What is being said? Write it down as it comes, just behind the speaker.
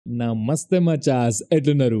నమస్తే మచాస్,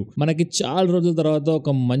 ఎట్లున్నారు? మనకి చాలా రోజుల తర్వాత ఒక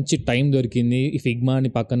మంచి టైం దొరికింది ఈ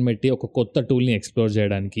ఫిగ్మాని పక్కన పెట్టి ఒక కొత్త టూల్ని ఎక్స్ప్లోర్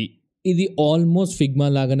చేయడానికి. ఇది ఆల్మోస్ట్ ఫిగ్మా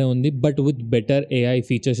లాగానే ఉంది, but with better AI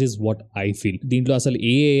features is what I feel. దీంట్లో అసలు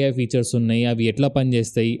ఏ ఏఐ ఫీచర్స్ ఉన్నాయి, అవి ఎట్లా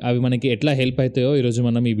పనిచేస్తాయి, అవి మనకి ఎట్లా హెల్ప్ అవుతాయో ఈరోజు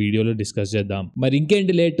మనం ఈ వీడియోలో డిస్కస్ చేద్దాం. మరి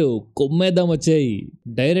ఇంకేంటి లేటు, కొమ్మేద్దాం వచ్చేయి.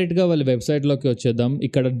 డైరెక్ట్గా వాళ్ళ వెబ్సైట్లోకి వచ్చేద్దాం.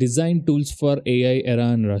 ఇక్కడ డిజైన్ టూల్స్ ఫర్ ఏఐ ఎరా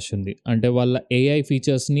అని రాసింది. అంటే వాళ్ళ ఏఐ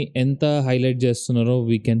ఫీచర్స్ని ఎంత హైలైట్ చేస్తున్నారో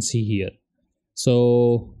we can see here. So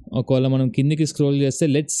ఒకవేళ మనం కిందికి స్క్రోల్ చేస్తే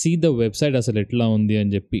లెట్స్ సీ ద వెబ్సైట్ అసలు ఎట్లా ఉంది అని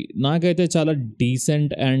చెప్పి. నాకైతే చాలా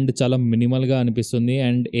డీసెంట్ అండ్ చాలా మినిమల్గా అనిపిస్తుంది.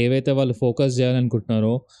 అండ్ ఏవైతే వాళ్ళు ఫోకస్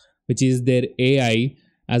చేయాలనుకుంటున్నారో which is there AI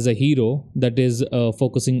as a hero, that is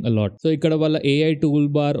focusing allot. So ఇక్కడ వాళ్ళ ఏఐ టూల్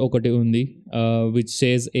బార్ ఒకటి ఉంది, విచ్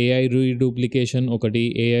సేస్ ఏఐ రీడూప్లికేషన్ ఒకటి,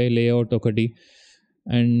 ఏఐ లేఅవుట్ ఒకటి,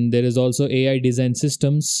 and there is also AI design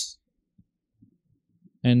systems.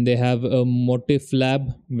 And they have a Motiff lab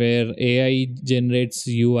where AI generates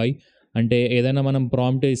UI. అంటే ఏదైనా మనం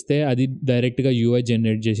prompt ఇస్తే అది డైరెక్ట్గా UI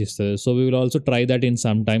జనరేట్ చేసి ఇస్తుంది. So we will also try that in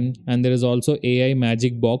some time. And there is also AI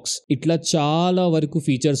magic box. ఇట్లా చాలా వరకు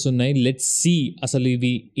ఫీచర్స్ ఉన్నాయి. లెట్స్ సీ అసలు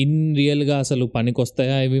ఇవి ఇన్ రియల్గా అసలు పనికి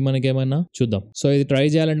వస్తాయా ఇవి మనకేమైనా చూద్దాం. సో ఇది ట్రై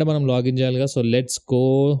చేయాలంటే మనం లాగిన్ చేయాలిగా. So let's go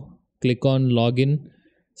click on login.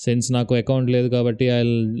 Since నాకు అకౌంట్ లేదు కాబట్టి I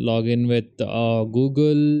will login with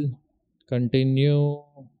Google. Continue.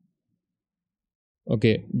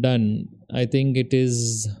 Okay, done. I think it is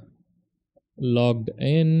logged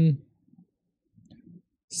in.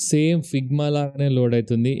 Same Figma lagane load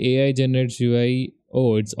aitundi. AI generates UI. Oh,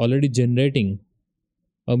 it's already generating.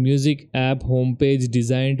 A music app homepage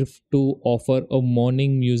designed to offer a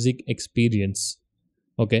morning music experience.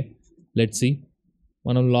 Okay, let's see.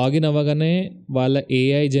 మనం login అవ్వగానే వాళ్ళ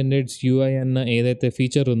AI generates UI అన్న ఏదైతే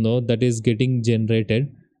feature ఉందో that is getting generated.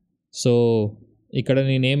 So ఇక్కడ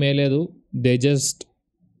నేనేం వేయలేదు, they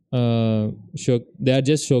are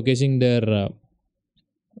just showcasing there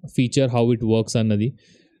feature how it works అన్నది.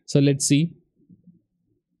 So let's see.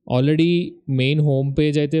 Already main home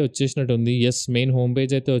page అయితే వచ్చేసినట్టుంది. ఎస్, మెయిన్ హోమ్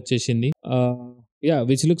పేజ్ అయితే వచ్చేసింది.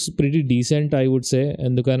 Which looks pretty decent I would say.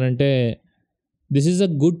 ఎందుకనంటే this is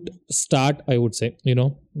a good start I would say. You know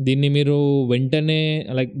దీన్ని మీరు వెంటనే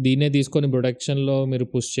like దీన్నే తీసుకొని ప్రొడక్షన్లో మీరు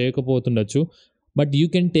push చేయకపోతుండొచ్చు, but you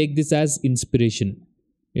can take this as inspiration.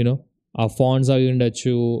 You know ఆ ఫాంట్స్ అవి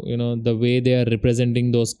ఉండొచ్చు, you know the way they are representing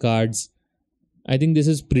those cards. I think this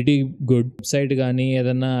is pretty good. Website కానీ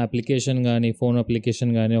ఏదన్నా అప్లికేషన్ కానీ ఫోన్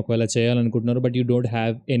అప్లికేషన్ కానీ ఒకవేళ చేయాలనుకుంటున్నారు, but you don't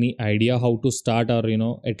have any idea how to start are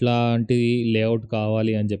you know ఎట్లాంటి లేఅవుట్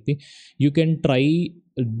కావాలి అని చెప్పి, you can try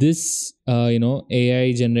this AI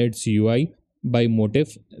generates UI by Motiff.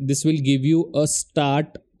 This will give you a start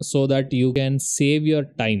so that you can save your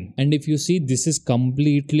time. And if you see, this is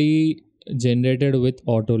completely generated with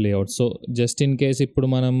auto layout. So just in case ఇప్పుడు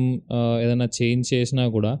మనం ఏదైనా change చేసినా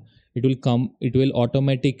కూడా it will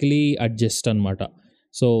automatically adjust అన్నమాట.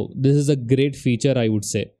 So this is a great feature I would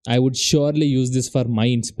say. I would surely use this for my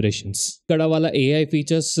inspirations. ఇక్కడ వాళ్ళ AI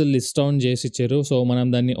features list down చేసి ఇచ్చారు. సో మనం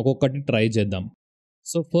దాన్ని ఒక్కొక్కటి ట్రై చేద్దాం.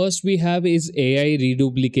 So first we have is AI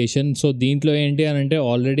రీడూప్లికేషన్. So దీంట్లో ఏంటి అని అంటే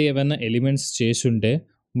ఆల్రెడీ ఏమైనా ఎలిమెంట్స్ చేసి ఉంటే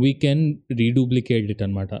వీ కెన్ రీడూప్లికేట్ ఇట్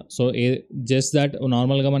అనమాట. సో జస్ట్ దాట్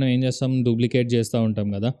నార్మల్గా మనం ఏం చేస్తాం, డూప్లికేట్ చేస్తూ ఉంటాం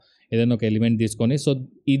కదా ఏదైనా ఒక ఎలిమెంట్ తీసుకొని. సో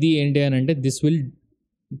ఇది ఏంటి అని అంటే this will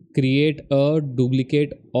create a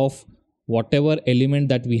duplicate of what ever element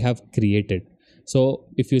that we have created. So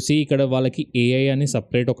if you see ఇక్కడ వాళ్ళకి AI అని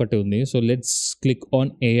సపరేట్ ఒకటి ఉంది. So let's click on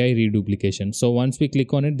AI రీడూప్లికేషన్. So once we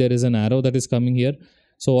click on it there is an arrow that is coming here.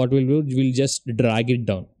 So what will do, will just drag it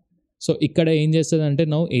down. So ఇక్కడ ఏం చేస్తుంది అంటే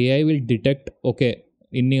now AI will detect okay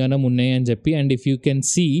ఇన్ని గనం ఉన్నాయి అని చెప్పి. And if you can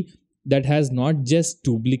see that has not just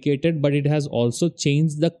duplicated but it has also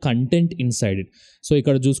changed the content inside it. So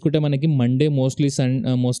ఇక్కడ చూసుకుంటే మనకి Monday mostly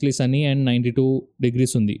Sunny and 92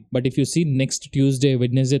 degrees ఉంది. But if you see next Tuesday,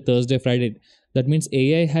 Wednesday, Thursday, Friday, that means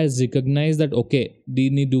AI has recognise that okay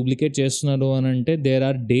దీన్ని duplicate చేస్తున్నారు అని అంటే there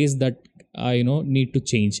are days that need to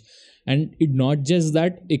change. And it not just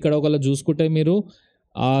that, ఇక్కడ ఒకవేళ చూసుకుంటే మీరు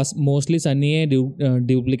mostly సన్నీయే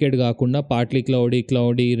duplicate కాకుండా partly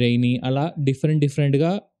cloudy, rainy అలా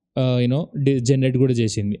డిఫరెంట్గా జనరేట్ కూడా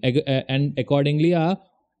చేసింది. అండ్ అకార్డింగ్లీ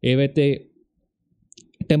ఏవైతే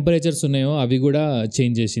టెంపరేచర్స్ ఉన్నాయో అవి కూడా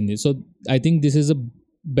చేంజ్ చేసింది. So I think this is a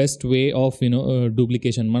best way of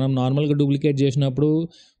duplication. మనం నార్మల్గా డూప్లికేట్ చేసినప్పుడు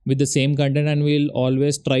with the same content and wheel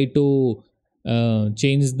always try to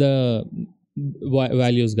change the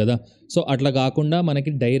values కదా. సో అట్లా కాకుండా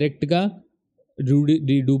మనకి డైరెక్ట్గా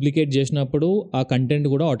డూప్లికేట్ చేసినప్పుడు ఆ కంటెంట్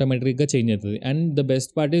కూడా ఆటోమేటిక్గా చేంజ్ అవుతుంది. And the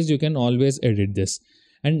best part is you can always edit this.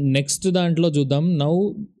 And next దాంట్లో చూద్దాం. Now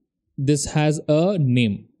this has a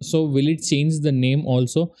name, so will it change the name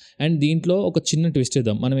also? And దీంట్లో ఒక చిన్న ట్విస్ట్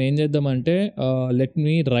ఇద్దాం. మనం ఏం చేద్దామంటే let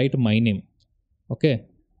me right my name. Okay,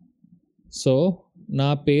 so నా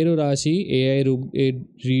పేరు రాసి ఏఐ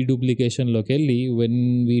రీడూప్లికేషన్లోకి వెళ్ళి when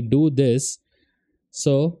we do this,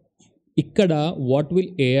 so ఇక్కడ what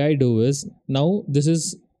will AI do is, now this is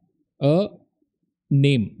a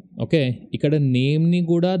name. Okay, ఇక్కడ నేమ్ని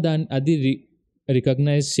కూడా అది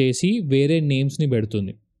రికగ్నైజ్ చేసి వేరే నేమ్స్ని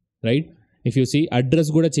పెడుతుంది, right? If you see address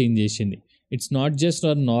కూడా చేంజ్ చేసింది. ఇట్స్ నాట్ జస్ట్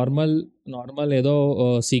నార్మల్ ఏదో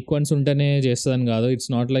సీక్వెన్స్ ఉంటేనే చేస్తుందని కాదు. It's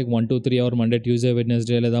not like 1 2 3 hour Monday Tuesday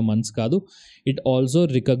Wednesday లేదా మంత్స్ కాదు. ఇట్ ఆల్సో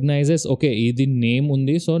రికగ్నైజెస్ ఓకే ఇది నేమ్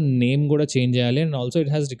ఉంది, సో నేమ్ కూడా చేంజ్ చేయాలి. And also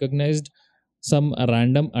it has recognised some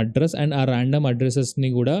random address, and ఆ ర్యాండమ్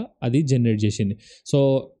అడ్రసెస్ని కూడా అది జనరేట్ చేసింది. సో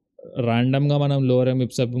ర్యాండమ్గా మనం లోరెమ్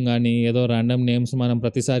ఇప్సమ్ కానీ ఏదో ర్యాండమ్ నేమ్స్ మనం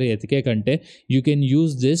ప్రతిసారి ఎతికే కంటే you can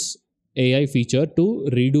use this AI feature to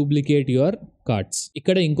reduplicate your cards.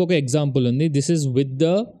 ఇక్కడ ఇంకొక ఎగ్జాంపుల్ ఉంది. This is with the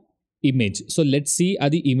image. So let's see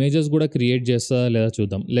అది ఇమేజెస్ కూడా క్రియేట్ చేస్తా లేదా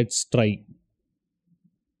చూద్దాం. Let's try.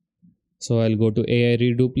 So I'll go to AI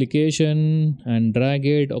reduplication and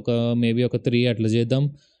drag it. Maybe ఒక 3 అట్లా చేద్దాం.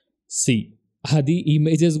 సి అది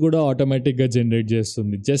ఇమేజెస్ కూడా ఆటోమేటిక్గా జనరేట్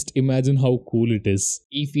చేస్తుంది. Just imagine how cool it is.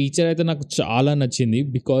 ఈ ఫీచర్ అయితే నాకు చాలా నచ్చింది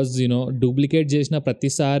బికాజ్ డూప్లికేట్ చేసిన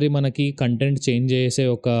ప్రతిసారి మనకి కంటెంట్ చేంజ్ చేసే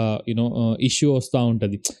ఒక ఇష్యూ వస్తూ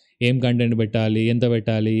ఉంటుంది. ఏం కంటెంట్ పెట్టాలి, ఎంత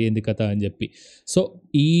పెట్టాలి, ఏంది కథ అని చెప్పి. సో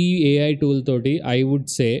ఈ ఏఐ టూల్ తోటి I would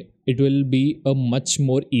say it will be a much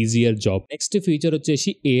more easier job. Next feature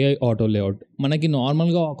వచ్చేసి ఏఐ ఆటో లేఅవుట్. మనకి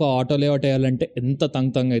నార్మల్గా ఒక ఆటో లేఅవుట్ వేయాలంటే ఎంత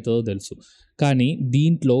తంగ్ అవుతుందో తెలుసు, కానీ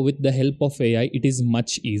దీంట్లో with the help of AI it is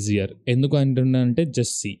much easier. ఎందుకు అంటున్నానంటే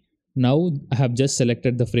just see. Now I have just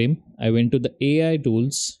selected the frame. I went to the AI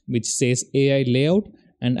tools which says AI layout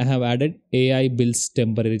and I have added AI bills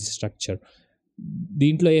temporary structure.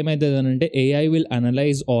 దీంట్లో ఏమవుతుంది అంటే AI will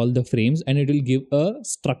analyse all the frames and it will give a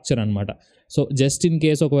structure అనమాట. So just in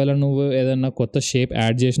case ఒకవేళ నువ్వు ఏదైనా కొత్త shape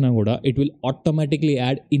add చేసినా కూడా it will automatically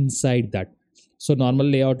add inside that. So normal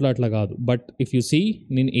లేఅవుట్లో అట్లా కాదు. బట్ ఇఫ్ యూ సీ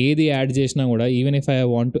నేను ఏది యాడ్ చేసినా కూడా even if I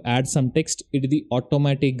want to add some text ఇది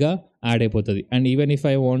ఆటోమేటిక్గా యాడ్ అయిపోతుంది. And even if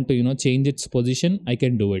I want to change it's position I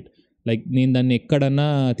can do it. Like నేను దాన్ని ఎక్కడన్నా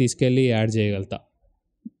తీసుకెళ్ళి add చేయగలుగుతా.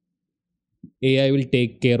 AI will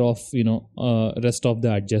take care of rest of the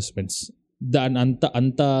adjustments. దాని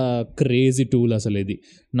అంత crazy tool అసలు ఇది.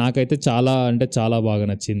 నాకైతే చాలా అంటే చాలా బాగా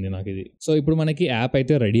నచ్చింది నాకు ఇది. సో ఇప్పుడు మనకి యాప్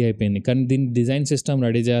అయితే రెడీ అయిపోయింది, కానీ దీని డిజైన్ సిస్టమ్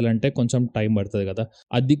రెడీ చేయాలంటే కొంచెం టైం పడుతుంది కదా.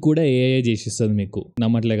 అది కూడా ఏఐ చేసిస్తుంది. మీకు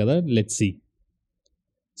నమ్మట్లే కదా? Let's see.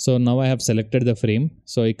 So now I have selected the frame.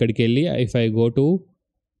 So ఇక్కడికి వెళ్ళి if I go to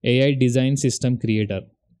AI design system creator,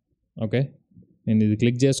 okay నేను ఇది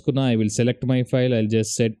క్లిక్ చేసుకున్నా. I will select my file. I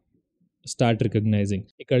just set start recognising.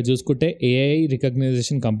 ఇక్కడ చూసుకుంటే ఏఐ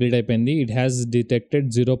రికగ్నైజేషన్ కంప్లీట్ అయిపోయింది. It has detected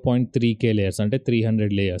 0.3K layers, అంటే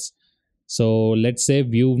 300 layers. So let's say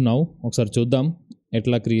view now. ఒకసారి చూద్దాం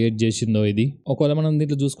ఎట్లా క్రియేట్ చేసిందో ఇది. ఒకవేళ మనం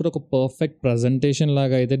దీంట్లో చూసుకుంటే ఒక పర్ఫెక్ట్ ప్రజెంటేషన్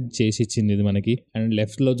లాగా అయితే చేసి ఇచ్చింది ఇది మనకి. అండ్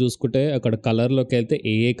లెఫ్ట్లో చూసుకుంటే అక్కడ కలర్లోకి వెళ్తే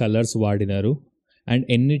ఏ కలర్స్ వాడినారు అండ్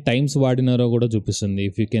ఎన్ని టైమ్స్ వాడినారో కూడా చూపిస్తుంది.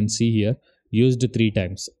 If you can see here used 3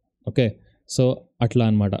 times. Okay, so అట్లా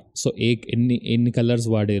అనమాట. సో ఎన్ని కలర్స్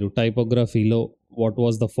వాడారు, టైపోగ్రఫీలో what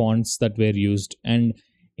was the fonts that wear used, and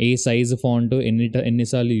A size font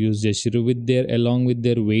ఎన్నిసార్లు యూజ్ చేసారు along with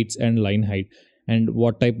their weights and line height, and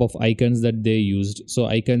what type of icons that they used. So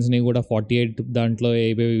ఐకన్స్ని కూడా 48 దాంట్లో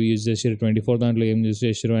ఏవి use చేసారు, 24 దాంట్లో ఏం యూజ్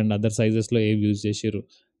చేసారు, అండ్ అదర్ సైజెస్లో ఏవి యూజ్ చేసారు.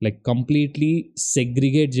 లైక్ కంప్లీట్లీ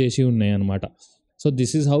సెగ్రిగేట్ చేసి ఉన్నాయి అనమాట. So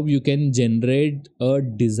this is how you can generate a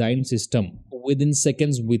design system within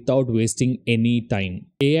seconds without wasting any time.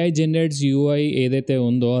 AI generates UI ఏదైతే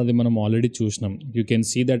ఉందో అది మనం ఆల్రెడీ చూసినాం. You can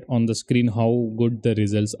see that on the screen how good the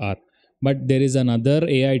results are. But there is another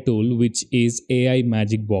AI tool which is AI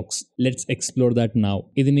Magic Box. Let's explore that now.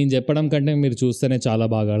 ఇది నేను చెప్పడం కంటే మీరు చూస్తేనే చాలా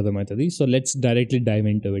బాగా అర్థమవుతుంది. So let's directly dive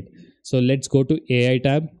into it. So let's go to AI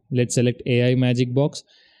tab. Let's select AI Magic Box.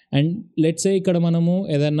 And let's say ఇక్కడ మనము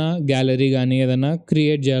ఏదైనా గ్యాలరీ కానీ ఏదైనా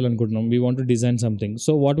క్రియేట్ చేయాలనుకుంటున్నాం. We want to design something.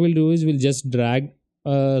 So what will do is will just drag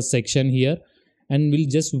section here and will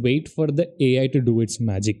just wait for the AI to do it's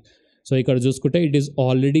magic. So ఇక్కడ చూసుకుంటే it is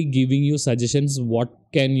already giving you suggestions what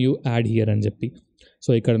can you add here అని చెప్పి.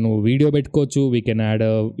 So ఇక్కడ నువ్వు video పెట్టుకోవచ్చు, we can add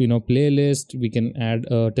play list, we can add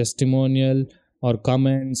testimonial are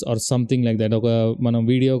comments or something like that. ఒక మనం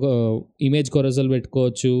video image కొరసలు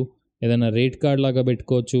పెట్టుకోవచ్చు, ఏదైనా రేట్ కార్డ్ లాగా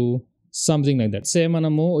పెట్టుకోవచ్చు, సంథింగ్ లైక్ దట్. సే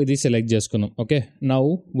మనము ఇది సెలెక్ట్ చేసుకున్నాం. Okay, now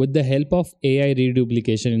with the help of AI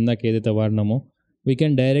రీడూప్లికేషన్ ఇందాక ఏదైతే వాడినామో we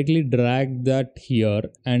can directly drag that here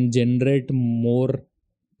and generate more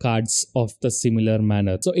cards of the similar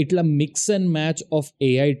manner. So itla mix and match of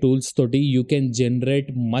AI tools toti you can generate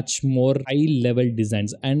much more high level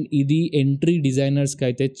designs, and idi entry designers ki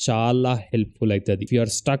aithe chaala helpful aitadi. If you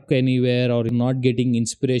are stuck anywhere or not getting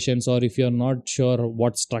inspirations, or if you are not sure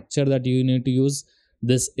what structure that you need to use,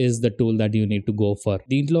 this is the tool that you need to go for.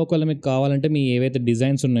 దీంట్లో ఒకవేళ మీకు కావాలంటే మీ ఏవైతే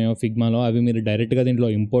designs ఉన్నాయో ఫిగ్మాలో అవి మీరు డైరెక్ట్గా దీంట్లో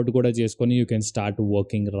ఇంపోర్ట్ కూడా చేసుకొని you can start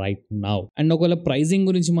working right now. And ఒకవేళ ప్రైజింగ్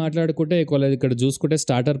గురించి మాట్లాడుకుంటే ఒకవేళ ఇక్కడ చూసుకుంటే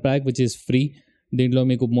starter pack which is free. దీంట్లో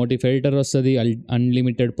మీకు మోటిఫ్ ఎడిటర్ వస్తుంది,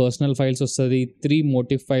 అన్లిమిటెడ్ పర్సనల్ ఫైల్స్ వస్తుంది, 3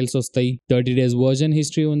 మోటిఫ్ ఫైల్స్ వస్తాయి, 30 days వర్జన్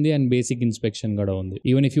హిస్టరీ ఉంది, అండ్ బేసిక్ ఇన్స్పెక్షన్ కూడా ఉంది.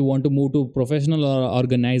 Even if you want to move to professional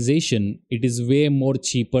organisation it is way more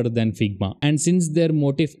cheaper then Figma. And since there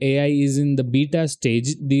motif AI is in the beta stage,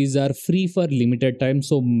 these are free for limited time,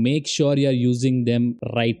 so make sure you are using them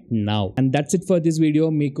right now. And that's it for this video.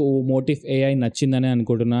 మీకు motif AI నచ్చిందని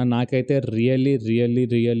అనుకుంటున్నా. నాకైతే really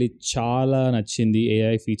చాలా నచ్చింది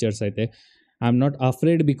AI features అయితే. I'm not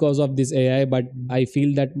afraid because of this AI, but I feel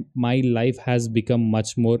that my life has become much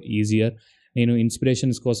more easier. నేను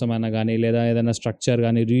inspirations కోసం అయినా కానీ, లేదా ఏదైనా స్ట్రక్చర్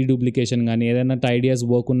కానీ, రీడూప్లికేషన్ కానీ, ఏదైనా ఐడియాస్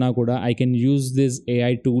వర్క్ ఉన్నా కూడా I can use this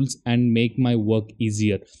AI tools and make my work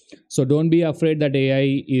easier. So don't be afraid that AI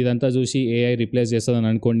ఇదంతా చూసి AI రిప్లేస్ చేస్తుందని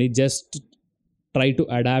అనుకోండి. Just try to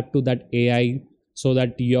adapt to that AI so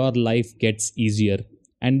that your life gets easier.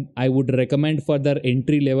 And I would recommend for the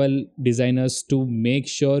entry level designers to make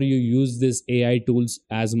sure you use this AI tools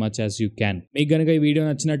as much as you can. మీకు గనుక ఈ video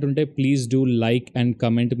నచ్చినట్టుంటే please do like and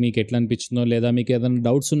comment మీకు ఎట్లా అనిపించిందో, లేదా మీకు ఏదైనా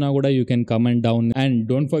doubts ఉన్నా కూడా you can comment down, and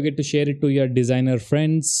don't forget to share it to your designer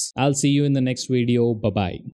friends. I'll see you in the next video. Bye bye.